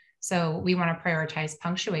 So we want to prioritize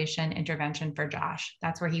punctuation intervention for Josh.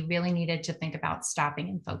 That's where he really needed to think about stopping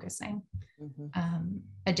and focusing.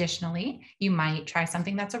 Additionally, you might try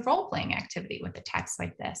something that's a role-playing activity with a text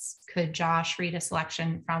like this. Could Josh read a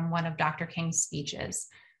selection from one of Dr. King's speeches?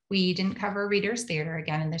 We didn't cover reader's theater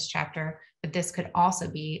again in this chapter, but this could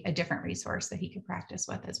also be a different resource that he could practice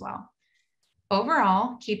with as well.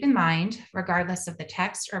 Overall, keep in mind, regardless of the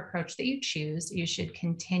text or approach that you choose, you should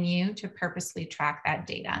continue to purposely track that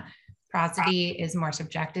data. Prosody is more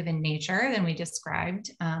subjective in nature than we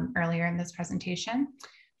described earlier in this presentation.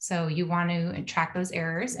 So you want to track those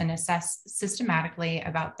errors and assess systematically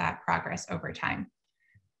about that progress over time.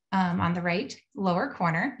 On the right lower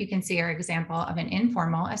corner, you can see our example of an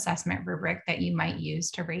informal assessment rubric that you might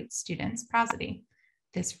use to rate students' prosody.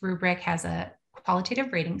 This rubric has a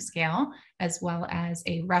qualitative rating scale, as well as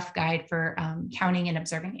a rough guide for counting and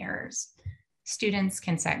observing errors. Students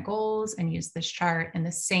can set goals and use this chart in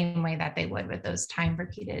the same way that they would with those time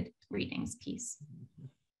repeated readings piece.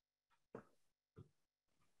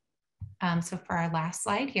 So for our last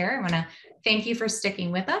slide here, I want to thank you for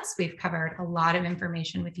sticking with us. We've covered a lot of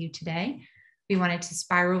information with you today. We wanted to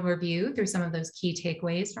spiral review through some of those key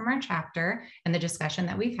takeaways from our chapter and the discussion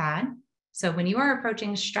that we've had. So when you are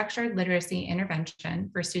approaching structured literacy intervention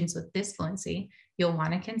for students with disfluency, you'll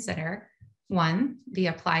want to consider, 1, the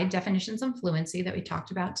applied definitions of fluency that we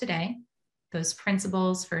talked about today, those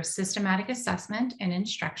principles for systematic assessment and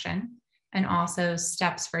instruction, and also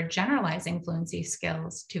steps for generalizing fluency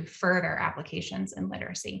skills to further applications in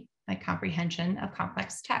literacy, like comprehension of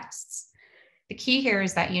complex texts. The key here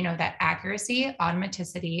is that you know that accuracy,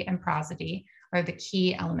 automaticity, and prosody are the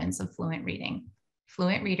key elements of fluent reading.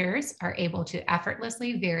 Fluent readers are able to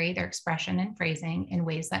effortlessly vary their expression and phrasing in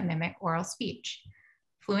ways that mimic oral speech.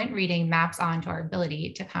 Fluent reading maps onto our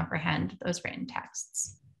ability to comprehend those written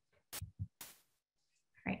texts. All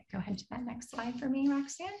right, ahead to that next slide for me,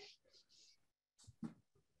 Roxanne.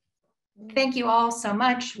 Thank you all so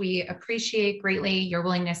much. We appreciate greatly your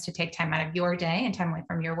willingness to take time out of your day and time away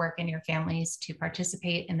from your work and your families to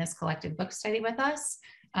participate in this collective book study with us.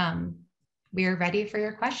 We are ready for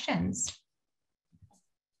your questions.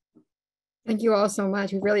 Thank you all so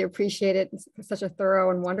much. We really appreciate it. It's such a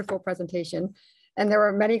thorough and wonderful presentation. And there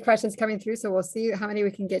were many questions coming through, so we'll see how many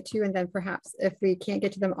we can get to. And then perhaps if we can't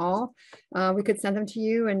get to them all, we could send them to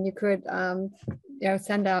you and you could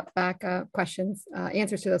send out back questions,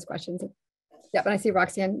 answers to those questions. Yep, and I see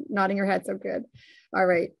Roxanne nodding her head, so good. All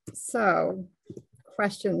right, so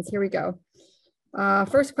questions, here we go.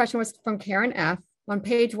 First question was from Karen F. On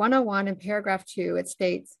page 101 in paragraph 2, it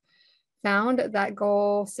states, found that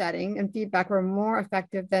goal setting and feedback were more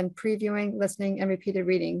effective than previewing, listening, and repeated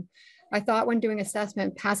reading. I thought when doing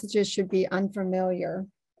assessment, passages should be unfamiliar.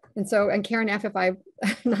 And so, and Karen F., if I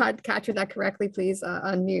not captured that correctly, please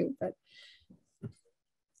unmute. But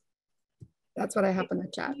that's what I have in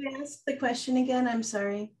the chat. Can you ask the question again? I'm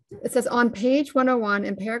sorry. It says on page 101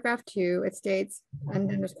 in paragraph 2, it states, and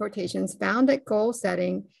then there's quotations, found that goal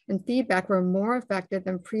setting and feedback were more effective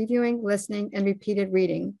than previewing, listening, and repeated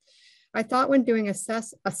reading. I thought when doing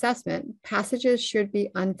assessment, passages should be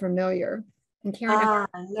unfamiliar. And Karen,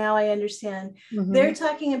 now I understand. Mm-hmm. They're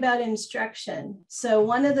talking about instruction. So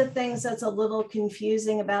one of the things that's a little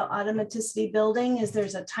confusing about automaticity building is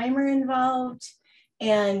there's a timer involved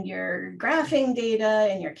and you're graphing data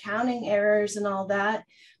and you're counting errors and all that.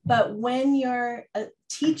 But when you're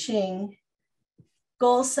teaching,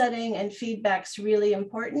 goal setting and feedback's really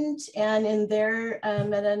important. And in their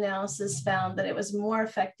meta-analysis found that it was more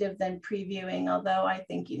effective than previewing, although I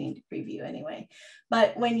think you need to preview anyway.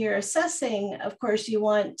 But when you're assessing, of course, you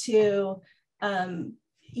want to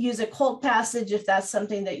use a cold passage if that's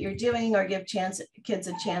something that you're doing, or give kids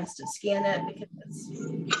a chance to scan it because it's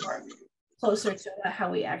more closer to how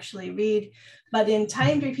we actually read. But in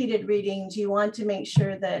timed repeated readings, you want to make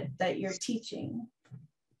sure that you're teaching.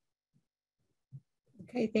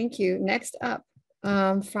 Okay, thank you. Next up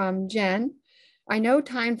from Jen. I know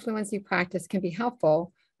timed fluency practice can be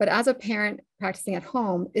helpful, but as a parent practicing at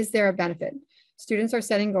home, is there a benefit? Students are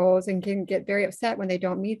setting goals and can get very upset when they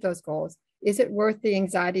don't meet those goals. Is it worth the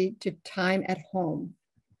anxiety to time at home?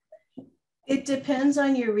 It depends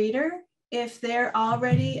on your reader. If they're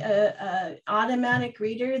already an automatic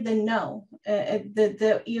reader, then no.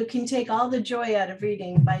 You can take all the joy out of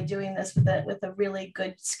reading by doing this with a really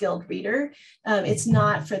good, skilled reader. It's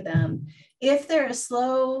not for them. If they're a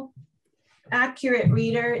slow, accurate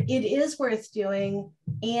reader, it is worth doing,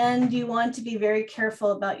 and you want to be very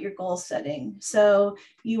careful about your goal setting. So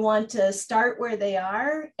you want to start where they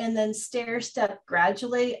are and then stair step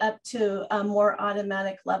gradually up to a more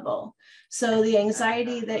automatic level. So the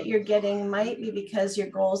anxiety that you're getting might be because your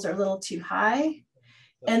goals are a little too high.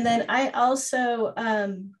 And then I also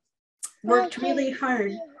worked really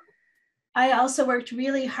hard.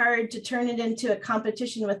 To turn it into a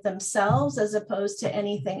competition with themselves as opposed to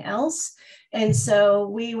anything else. And so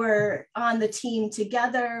we were on the team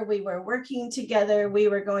together, we were working together, we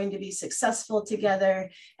were going to be successful together,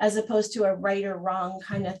 as opposed to a right or wrong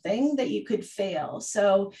kind of thing that you could fail.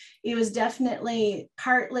 So it was definitely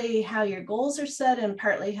partly how your goals are set and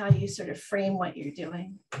partly how you sort of frame what you're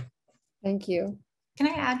doing. Thank you. Can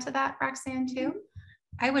I add to that, Roxanne, too?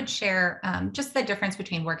 I would share just the difference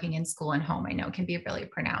between working in school and home. I know it can be really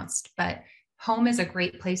pronounced, but home is a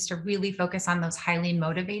great place to really focus on those highly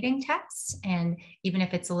motivating texts. And even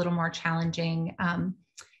if it's a little more challenging,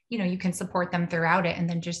 you can support them throughout it and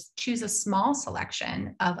then just choose a small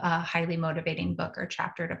selection of a highly motivating book or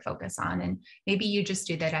chapter to focus on. And maybe you just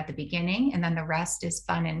do that at the beginning and then the rest is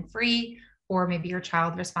fun and free. Or maybe your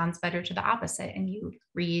child responds better to the opposite and you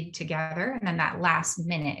read together. And then that last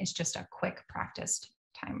minute is just a quick practiced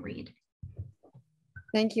time read.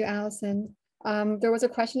 Thank you, Allison. There was a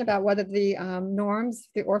question about whether the norms,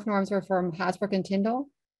 the ORF norms were from Hasbrook and Tyndall.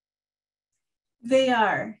 They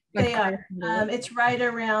are. It's right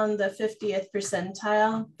around the 50th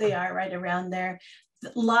percentile. They are right around there.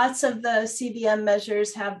 Lots of the CBM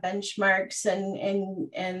measures have benchmarks and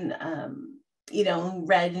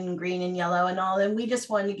red and green and yellow and all. And we just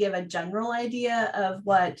want to give a general idea of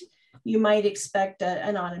what you might expect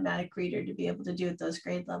an automatic reader to be able to do at those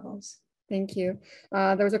grade levels. Thank you.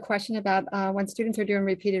 There was a question about when students are doing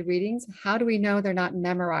repeated readings, how do we know they're not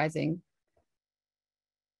memorizing?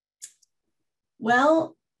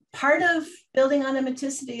 Well, part of building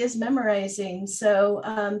automaticity is memorizing. So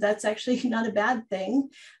that's actually not a bad thing.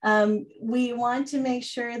 We want to make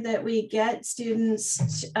sure that we get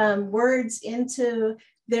students words into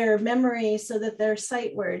their memory so that they're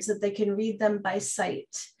sight words, that they can read them by sight.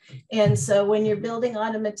 And so when you're building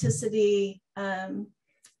automaticity,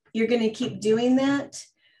 you're going to keep doing that.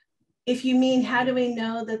 If you mean, how do we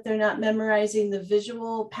know that they're not memorizing the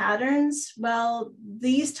visual patterns? Well,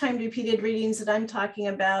 these timed repeated readings that I'm talking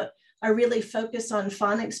about are really focused on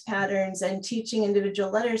phonics patterns and teaching individual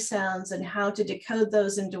letter sounds and how to decode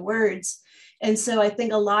those into words. And so I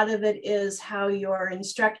think a lot of it is how you're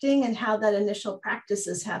instructing and how that initial practice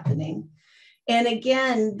is happening. And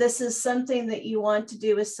again, this is something that you want to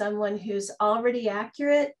do with someone who's already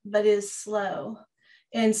accurate, but is slow.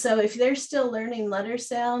 And so if they're still learning letter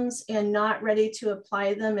sounds and not ready to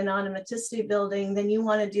apply them in automaticity building, then you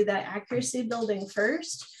want to do that accuracy building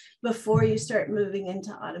first before you start moving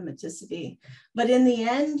into automaticity. But in the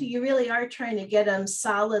end, you really are trying to get them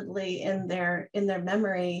solidly in their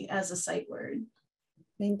memory as a sight word.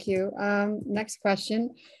 Thank you. Next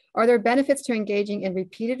question. Are there benefits to engaging in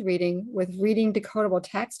repeated reading with reading decodable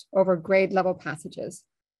text over grade level passages?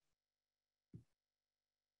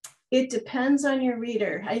 It depends on your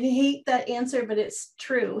reader. I hate that answer, but it's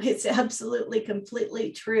true. It's absolutely,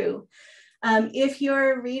 completely true. If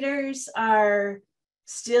your readers are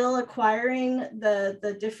still acquiring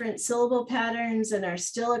the different syllable patterns and are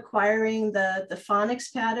still acquiring the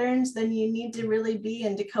phonics patterns, then you need to really be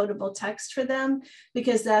in decodable text for them,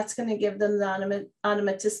 because that's going to give them the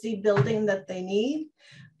automaticity building that they need.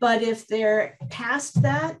 But if they're past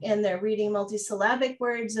that and they're reading multisyllabic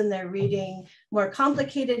words and they're reading more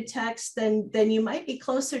complicated text, then you might be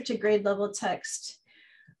closer to grade level text.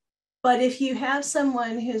 But if you have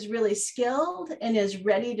someone who's really skilled and is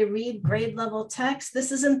ready to read grade level text,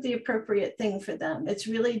 this isn't the appropriate thing for them. It's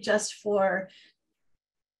really just for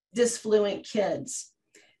dysfluent kids.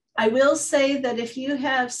 I will say that if you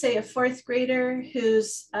have, say, a fourth grader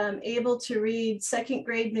who's able to read second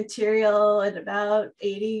grade material at about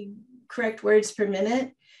 80 correct words per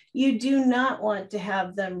minute, you do not want to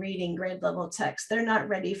have them reading grade level text. They're not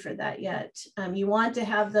ready for that yet. You want to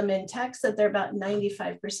have them in text that they're about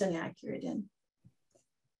 95% accurate in.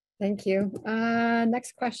 Thank you.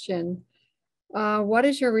 Next question. What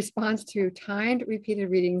is your response to timed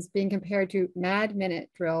repeated readings being compared to mad minute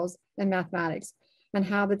drills in mathematics, and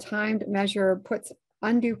how the timed measure puts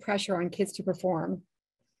undue pressure on kids to perform?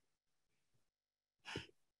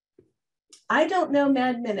 I don't know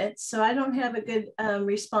mad minutes, so I don't have a good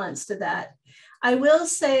response to that. I will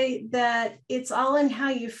say that it's all in how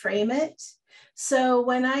you frame it. So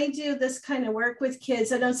when I do this kind of work with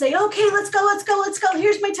kids, I don't say, okay, let's go.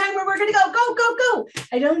 Here's my timer, we're gonna go.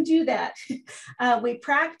 I don't do that. We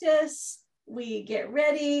practice. We get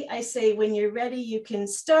ready. I say, when you're ready, you can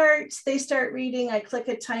start. They start reading. I click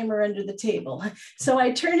a timer under the table. So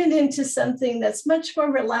I turn it into something that's much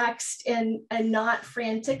more relaxed and not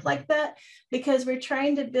frantic like that, because we're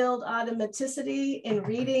trying to build automaticity in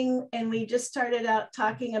reading. And we just started out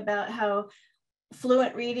talking about how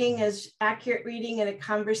fluent reading is accurate reading at a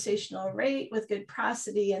conversational rate with good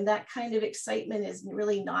prosody, and that kind of excitement is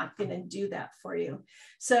really not going to do that for you.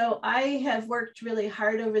 So I have worked really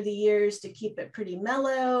hard over the years to keep it pretty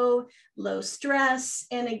mellow, low stress.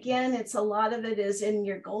 And again, it's a lot of it is in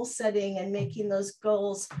your goal setting and making those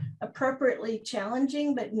goals appropriately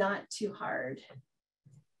challenging, but not too hard.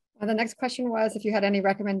 The next question was if you had any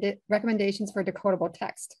recommendations for decodable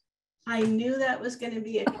text. I knew that was going to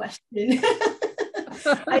be a question.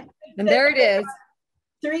 And there it is.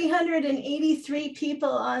 383 people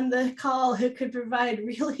on the call who could provide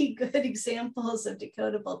really good examples of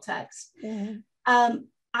decodable text. Mm-hmm.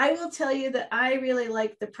 I will tell you that I really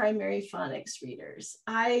like the primary phonics readers.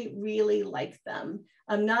 I really like them.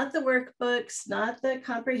 Not the workbooks, not the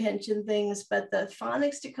comprehension things, but the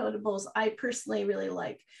phonics decodables I personally really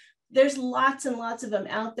like. There's lots and lots of them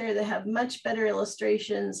out there that have much better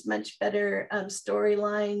illustrations, much better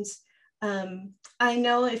storylines. I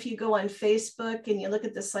know if you go on Facebook and you look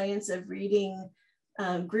at the Science of Reading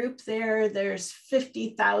group there's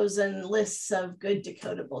 50,000 lists of good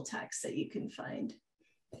decodable text that you can find.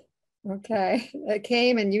 Okay, it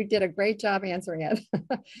came and you did a great job answering it.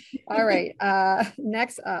 All right,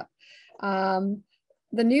 next up.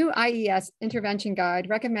 The new IES intervention guide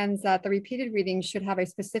recommends that the repeated readings should have a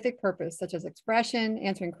specific purpose, such as expression,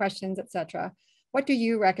 answering questions, etc. What do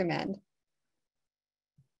you recommend?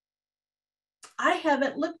 I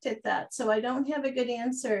haven't looked at that, so I don't have a good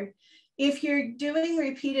answer. If you're doing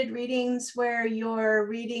repeated readings where you're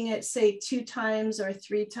reading it, say 2 times or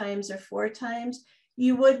 3 times or 4 times,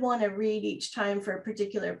 you would want to read each time for a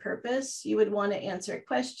particular purpose. You would want to answer a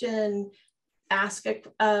question,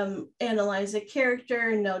 analyze a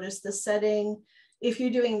character, notice the setting. If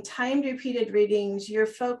you're doing timed repeated readings, your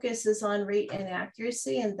focus is on rate and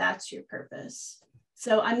accuracy, and that's your purpose.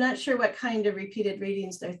 So I'm not sure what kind of repeated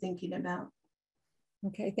readings they're thinking about.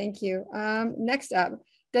 Okay, thank you. Next up,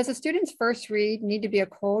 does a student's first read need to be a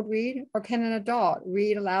cold read, or can an adult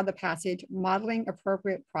read aloud the passage, modeling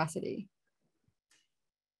appropriate prosody?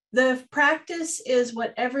 The practice is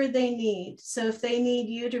whatever they need. So if they need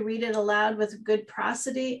you to read it aloud with good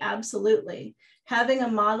prosody, absolutely. Having a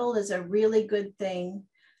model is a really good thing.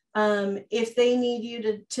 If they need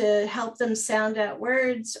you to help them sound out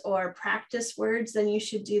words or practice words, then you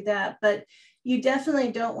should do that. But you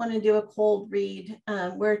definitely don't want to do a cold read.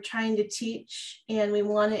 We're trying to teach, and we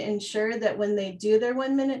want to ensure that when they do their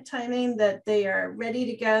 1 minute timing, that they are ready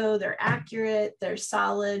to go, they're accurate, they're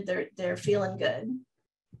solid, they're feeling good.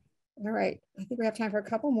 All right, I think we have time for a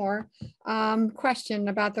couple more. Question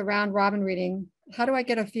about the round robin reading. How do I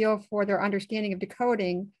get a feel for their understanding of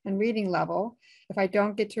decoding and reading level if I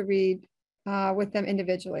don't get to read with them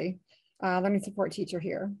individually? Let me support teacher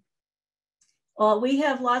here. Well, we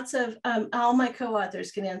have lots of, all my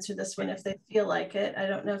co-authors can answer this one if they feel like it. I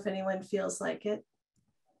don't know if anyone feels like it.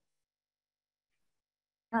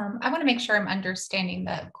 I want to make sure I'm understanding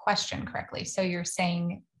the question correctly. So you're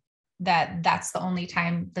saying that that's the only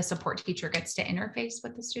time the support teacher gets to interface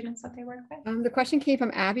with the students that they work with? The question came from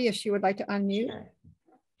Abby, if she would like to unmute. Sure.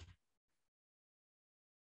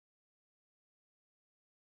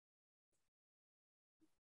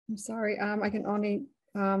 I'm sorry, I can only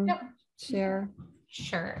share.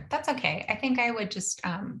 Sure, that's okay. I think I would just,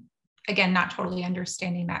 again, not totally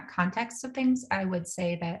understanding that context of things, I would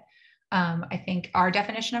say that I think our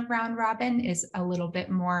definition of round robin is a little bit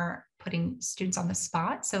more putting students on the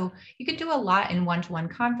spot. So you could do a lot in one-to-one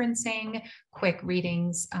conferencing, quick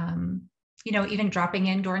readings, you know, even dropping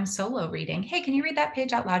in during solo reading. Hey, can you read that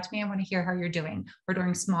page out loud to me? I want to hear how you're doing, or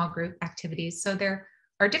during small group activities. So there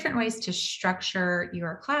are different ways to structure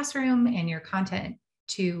your classroom and your content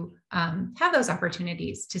to have those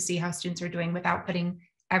opportunities to see how students are doing without putting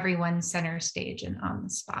everyone center stage and on the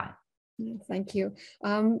spot. Thank you.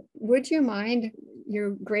 Would you mind,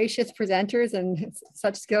 your gracious presenters and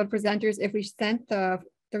such skilled presenters, if we sent the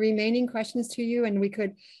remaining questions to you and we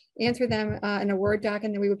could answer them in a Word doc,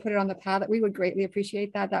 and then we would put it on the Padlet? We would greatly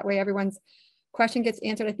appreciate that. That way everyone's question gets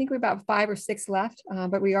answered. I think we have about 5 or 6 left,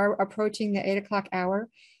 but we are approaching the 8 o'clock hour.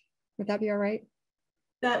 Would that be all right?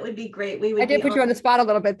 That would be great. We would. I did put you on the spot a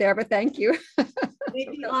little bit there, but thank you.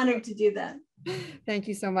 We'd be honored to do that. Thank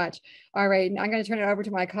you so much. All right, I'm going to turn it over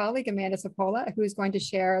to my colleague, Amanda Sapola, who's going to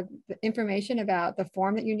share the information about the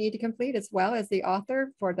form that you need to complete, as well as the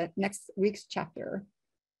author for the next week's chapter.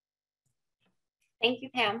 Thank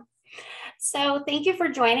you, Pam. So thank you for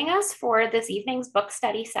joining us for this evening's book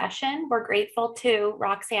study session. We're grateful to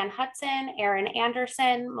Roxanne Hudson, Erin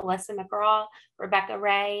Anderson, Melissa McGraw, Rebecca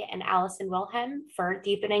Ray, and Alison Wilhelm for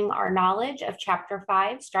deepening our knowledge of Chapter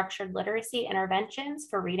 5, Structured Literacy Interventions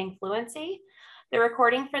for Reading Fluency. The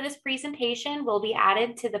recording for this presentation will be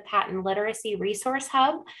added to the Patent Literacy Resource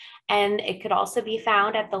Hub, and it could also be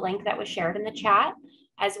found at the link that was shared in the chat,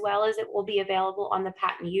 as well as it will be available on the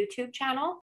Patent YouTube channel.